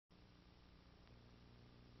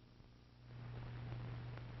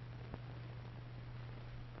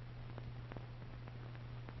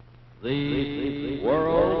The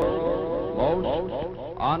world's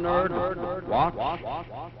most honored watch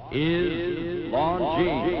is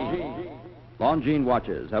Longines. Longines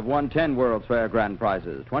watches have won 10 World's Fair grand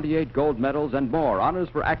prizes, 28 gold medals, and more honors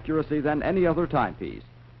for accuracy than any other timepiece.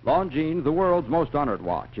 Longines, the world's most honored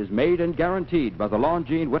watch, is made and guaranteed by the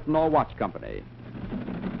Longines Whitnall Watch Company.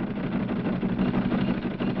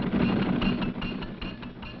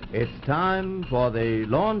 It's time for the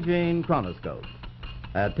Longines Chronoscope,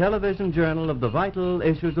 a television journal of the vital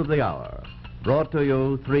issues of the hour, brought to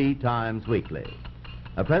you 3 times weekly.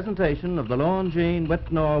 A presentation of the Longines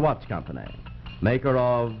Whitnall Watch Company, maker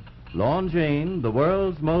of Longines, the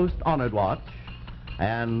world's most honored watch,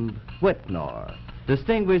 and Whitnall,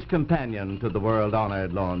 distinguished companion to the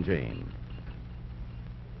world-honored Longines.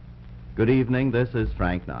 Good evening, this is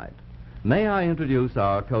Frank Knight. May I introduce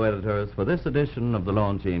our co-editors for this edition of the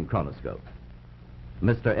Longines Chronoscope.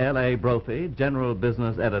 Mr. L.A. Brophy, General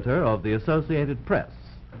Business Editor of the Associated Press,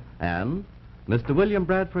 and Mr. William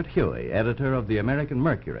Bradford Huey, Editor of the American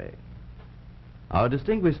Mercury. Our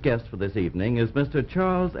distinguished guest for this evening is Mr.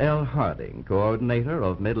 Charles L. Harding, Coordinator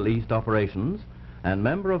of Middle East Operations and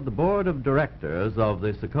member of the Board of Directors of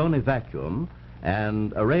the Socony-Vacuum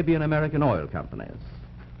and Arabian American Oil Companies.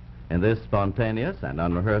 In this spontaneous and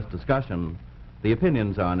unrehearsed discussion, the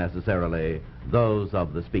opinions are necessarily those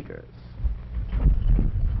of the speakers.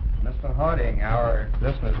 Mr. Harding, our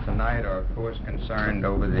listeners tonight are, of course, concerned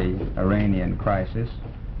over the Iranian crisis,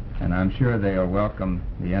 and I'm sure they'll welcome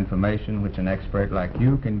the information which an expert like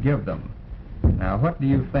you can give them. Now, what do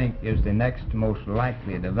you think is the next most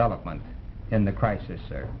likely development in the crisis,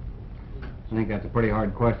 sir? I think that's a pretty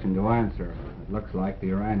hard question to answer. It looks like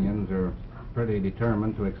the Iranians are pretty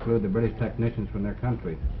determined to exclude the British technicians from their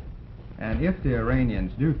country. And if the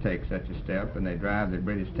Iranians do take such a step and they drive the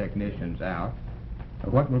British technicians out,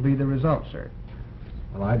 what will be the result, sir?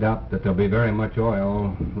 Well, I doubt that there'll be very much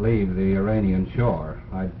oil leave the Iranian shore.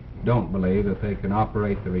 I don't believe that they can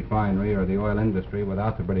operate the refinery or the oil industry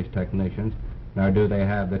without the British technicians, nor do they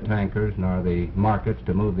have the tankers nor the markets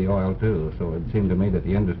to move the oil to. So it seemed to me that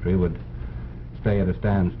the industry would stay at a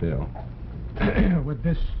standstill. With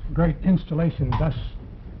this great installation thus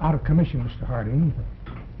out of commission, Mr. Harding,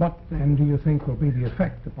 what then do you think will be the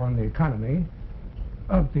effect upon the economy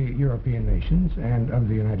of the European nations and of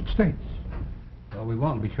the United States? Well, we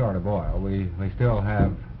won't be short of oil. We still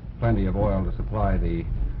have plenty of oil to supply the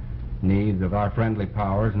needs of our friendly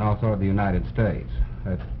powers and also of the United States.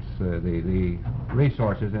 The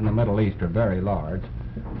resources in the Middle East are very large,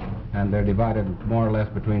 and they're divided more or less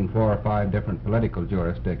between 4 or 5 different political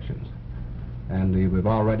jurisdictions. And we've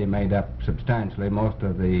already made up substantially most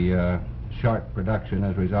of the short production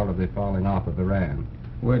as a result of the falling off of Iran.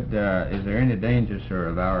 Is there any danger, sir,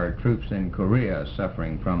 of our troops in Korea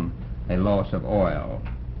suffering from a loss of oil?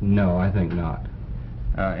 No, I think not.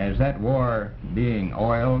 Is that war being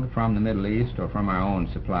oiled from the Middle East or from our own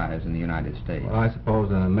supplies in the United States? Well, I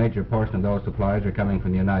suppose a major portion of those supplies are coming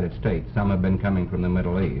from the United States. Some have been coming from the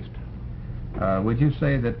Middle East. Would you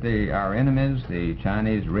say that our enemies, the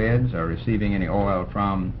Chinese Reds, are receiving any oil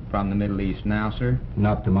from the Middle East now, sir?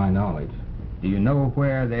 Not to my knowledge. Do you know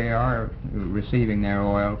where they are receiving their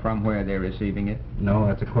oil, from where they're receiving it? No,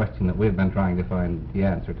 that's a question that we've been trying to find the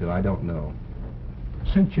answer to. I don't know.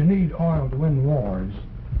 Since you need oil to win wars,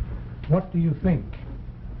 what do you think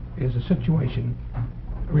is the situation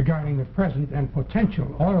regarding the present and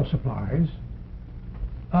potential oil supplies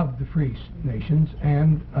of the free nations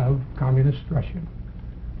and of communist Russia?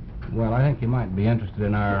 Well, I think you might be interested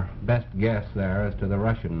in our best guess there as to the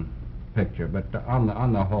Russian picture, but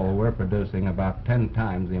on the whole, we're producing about 10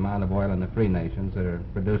 times the amount of oil in the free nations that are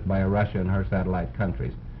produced by Russia and her satellite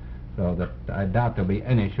countries. So that I doubt there'll be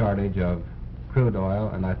any shortage of crude oil,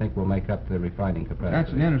 and I think we'll make up the refining capacity.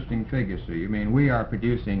 That's an interesting figure, sir. You mean we are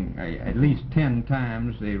producing at least 10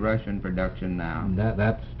 times the Russian production now?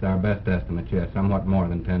 That's our best estimate, yes, somewhat more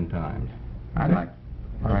than 10 times. I'd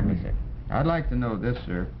like to know this,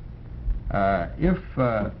 sir. If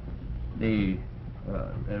the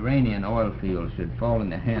Iranian oil fields should fall in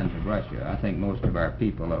the hands of Russia, I think most of our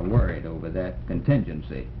people are worried over that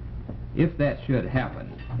contingency. If that should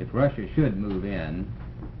happen, if Russia should move in,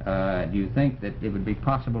 do you think that it would be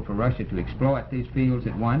possible for Russia to exploit these fields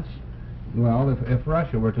at once? Well, if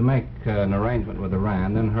Russia were to make an arrangement with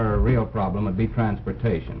Iran, then her real problem would be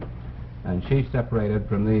transportation. And she's separated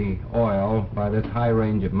from the oil by this high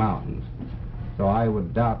range of mountains. So I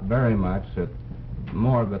would doubt very much that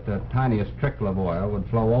more but the tiniest trickle of oil would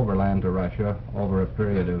flow overland to Russia over a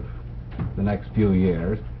period of the next few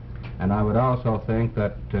years. And I would also think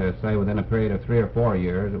that, say, within a period of 3 or 4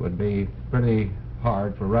 years, it would be pretty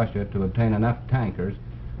hard for Russia to obtain enough tankers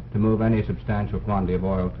to move any substantial quantity of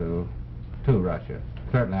oil to Russia.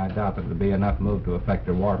 Certainly, I doubt that it would be enough move to affect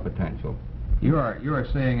their war potential. You are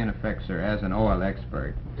saying, in effect, sir, as an oil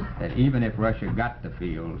expert, that even if Russia got the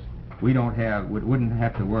fields, we wouldn't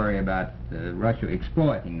have to worry about Russia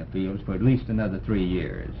exploiting the fields for at least another 3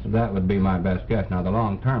 years. That would be my best guess. Now, the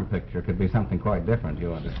long-term picture could be something quite different,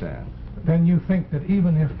 you understand. Then you think that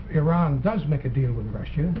even if Iran does make a deal with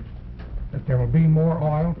Russia, that there will be more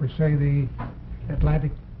oil for, say, the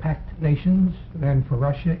Atlantic Pact nations than for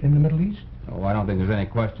Russia in the Middle East? Oh, I don't think there's any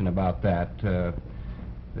question about that.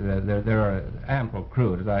 There are ample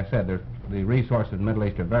crude. As I said, the resources in the Middle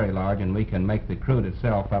East are very large, and we can make the crude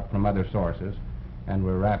itself up from other sources, and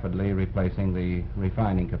we're rapidly replacing the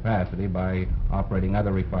refining capacity by operating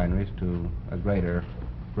other refineries to a greater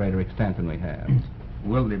extent than we have.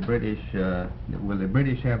 Will the British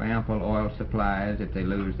have ample oil supplies if they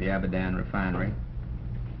lose the Abadan refinery?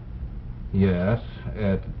 Yes,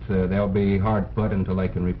 they'll be hard put until they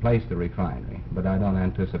can replace the refinery, but I don't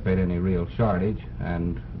anticipate any real shortage,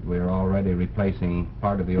 and we're already replacing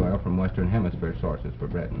part of the oil from Western Hemisphere sources for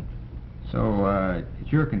Britain. So it's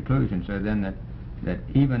your conclusion, sir, then that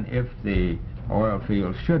even if the oil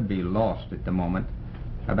fields should be lost at the moment,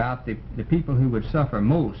 about the people who would suffer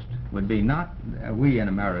most would be not we in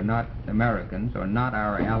America, not Americans, or not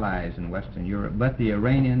our allies in Western Europe, but the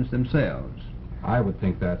Iranians themselves. I would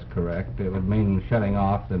think that's correct. It would mean shutting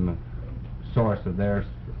off the source of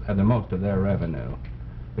the most of their revenue,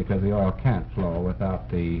 because the oil can't flow without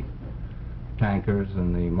the tankers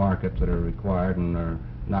and the markets that are required and are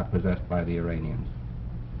not possessed by the Iranians.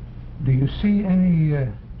 Do you see any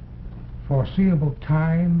foreseeable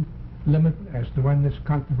time limit as to when this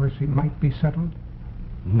controversy might be settled?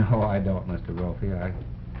 No, I don't, Mr. Brophy.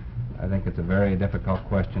 I think it's a very difficult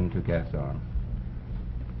question to guess on.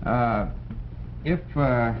 Is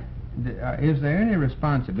there any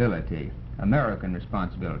responsibility, American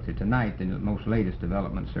responsibility? Tonight, the most latest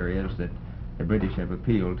development, sir, is that the British have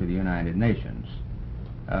appealed to the United Nations.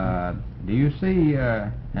 Do you see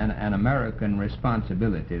an American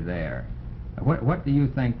responsibility there? What do you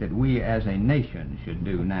think that we as a nation should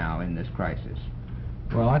do now in this crisis?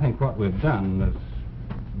 Well, I think what we've done has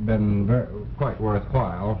been quite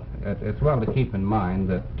worthwhile. It's well to keep in mind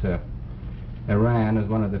that Iran is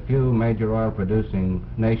one of the few major oil-producing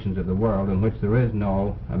nations of the world in which there is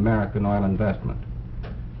no American oil investment.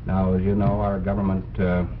 Now, as you know, our government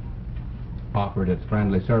offered its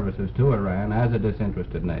friendly services to Iran as a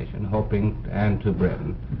disinterested nation, and to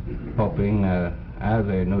Britain, hoping as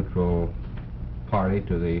a neutral party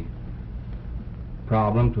to the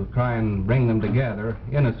problem to try and bring them together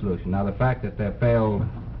in a solution. Now, the fact that they've failed,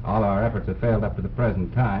 all our efforts have failed up to the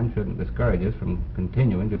present time, shouldn't discourage us from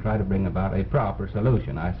continuing to try to bring about a proper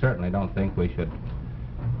solution. I certainly don't think we should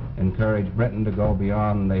encourage Britain to go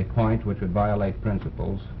beyond the point which would violate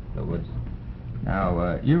principles that would...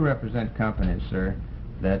 Now, you represent companies, sir,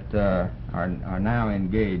 that are now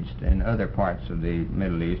engaged in other parts of the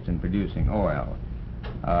Middle East in producing oil.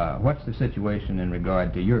 What's the situation in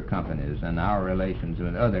regard to your companies and our relations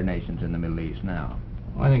with other nations in the Middle East now?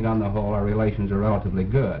 I think on the whole our relations are relatively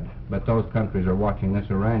good, but those countries are watching this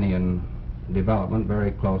Iranian development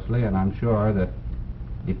very closely, and I'm sure that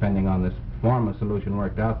depending on this form of solution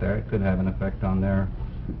worked out there, it could have an effect on their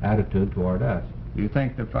attitude toward us. Do you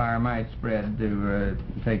think the fire might spread to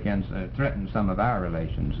threaten some of our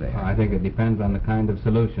relations there? I think it depends on the kind of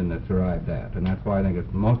solution that's arrived at, and that's why I think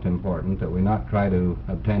it's most important that we not try to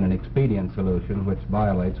obtain an expedient solution which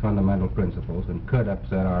violates fundamental principles and could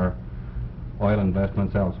upset our oil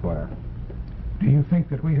investments elsewhere. Do you think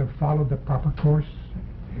that we have followed the proper course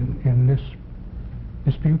in this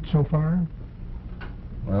dispute so far?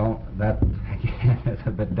 Well, that is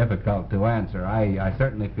a bit difficult to answer. I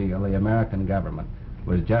certainly feel the American government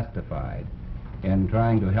was justified in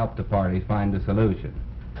trying to help the parties find a solution.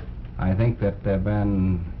 I think that they've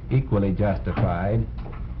been equally justified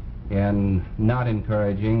in not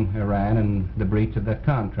encouraging Iran in the breach of that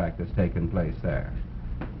contract that's taken place there.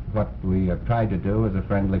 What we have tried to do as a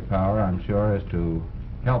friendly power, I'm sure, is to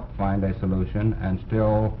help find a solution and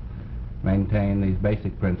still maintain these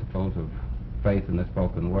basic principles of faith in the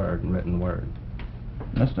spoken word and written word.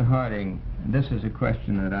 Mr. Harding, this is a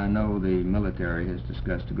question that I know the military has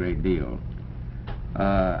discussed a great deal.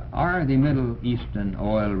 Are the Middle Eastern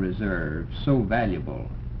oil reserves so valuable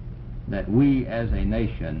that we as a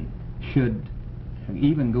nation should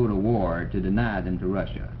even go to war to deny them to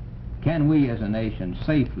Russia? Can we as a nation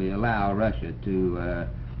safely allow Russia to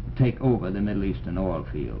take over the Middle Eastern oil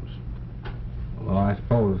fields? Well, I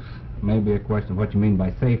suppose maybe a question of what you mean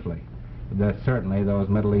by safely. that certainly those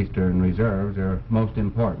Middle Eastern reserves are most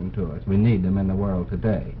important to us. We need them in the world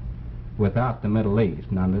today. Without the Middle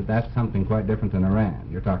East, now that's something quite different than Iran.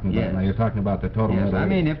 You're talking about, Yes. now you're talking about the total Yes, Middle I East.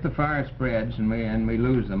 mean, if the fire spreads and we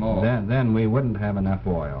lose them all. Then we wouldn't have enough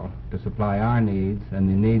oil to supply our needs and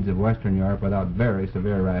the needs of Western Europe without very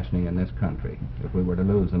severe rationing in this country if we were to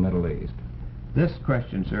lose the Middle East. This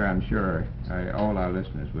question, sir, I'm sure all our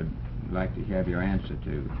listeners would like to have your answer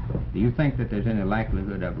to. Do you think that there's any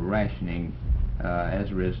likelihood of rationing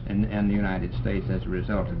in the United States as a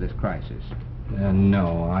result of this crisis?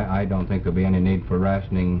 No, I don't think there'll be any need for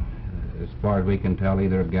rationing, as far as we can tell,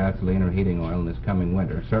 either of gasoline or heating oil in this coming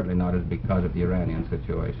winter. Certainly not as because of the Iranian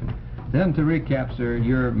situation. Then to recap, sir,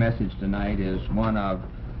 your message tonight is one of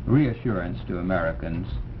reassurance to Americans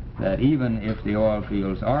that even if the oil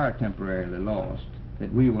fields are temporarily lost,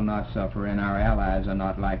 that we will not suffer and our allies are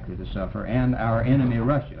not likely to suffer, and our enemy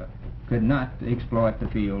Russia could not exploit the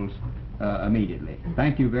fields immediately.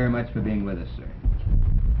 Thank you very much for being with us, sir.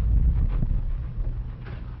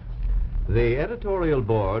 The editorial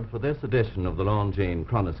board for this edition of the Longines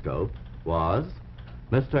Chronoscope was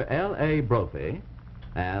Mr. L.A. Brophy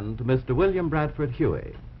and Mr. William Bradford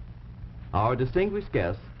Huey. Our distinguished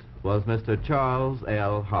guest was Mr. Charles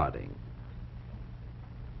L. Harding.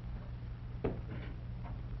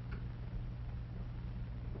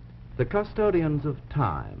 The custodians of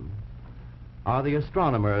time are the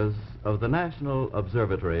astronomers of the national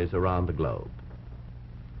observatories around the globe.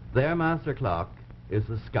 Their master clock is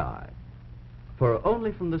the sky. For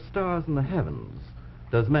only from the stars in the heavens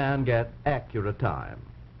does man get accurate time.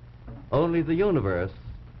 Only the universe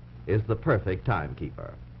is the perfect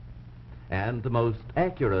timekeeper. And the most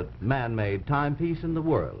accurate man-made timepiece in the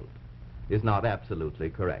world is not absolutely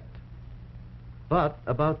correct. But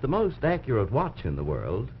about the most accurate watch in the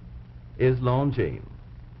world is Longines,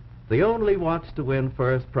 the only watch to win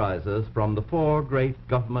first prizes from the 4 great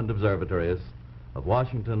government observatories of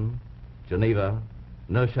Washington, Geneva,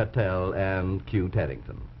 Neuchâtel, and Kew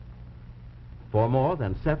Teddington. For more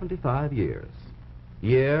than 75 years,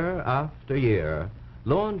 year after year,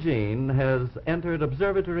 Longines has entered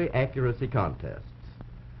observatory accuracy contests,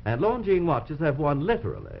 and Longines watches have won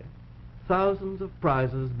literally thousands of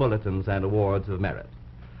prizes, bulletins, and awards of merit.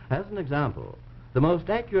 As an example, the most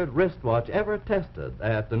accurate wristwatch ever tested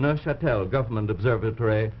at the Neuchâtel Government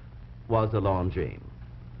Observatory was a Longines.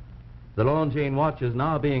 The Longines watches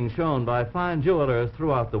now being shown by fine jewelers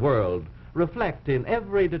throughout the world reflect in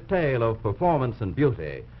every detail of performance and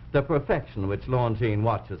beauty the perfection which Longines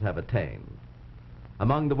watches have attained.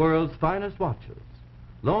 Among the world's finest watches,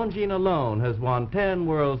 Longines alone has won 10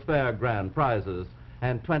 World's Fair Grand Prizes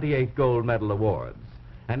and 28 gold medal awards.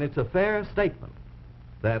 And it's a fair statement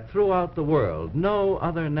that throughout the world no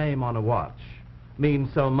other name on a watch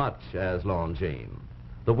means so much as Longines,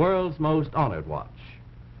 the world's most honored watch,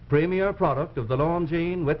 premier product of the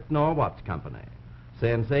Longines Whitnor Watch Company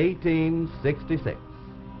since 1866,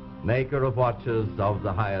 maker of watches of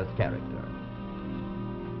the highest character.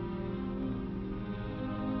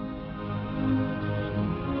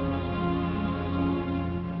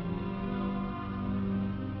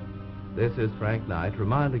 This is Frank Knight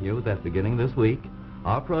reminding you that beginning this week,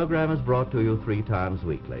 our program is brought to you 3 times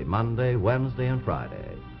weekly, Monday, Wednesday, and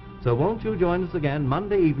Friday. So won't you join us again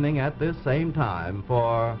Monday evening at this same time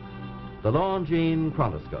for the Longines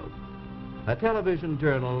Chronoscope, a television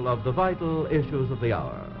journal of the vital issues of the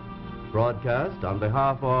hour, broadcast on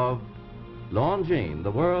behalf of Longines,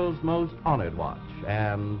 the world's most honored watch,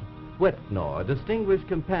 and Whitnor, distinguished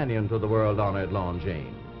companion to the world-honored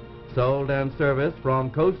Longines, sold and serviced from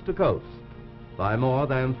coast to coast by more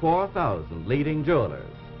than 4,000 leading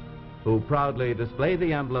jewelers who proudly display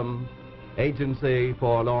the emblem Agency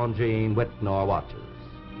for Longines Whitnor Watches.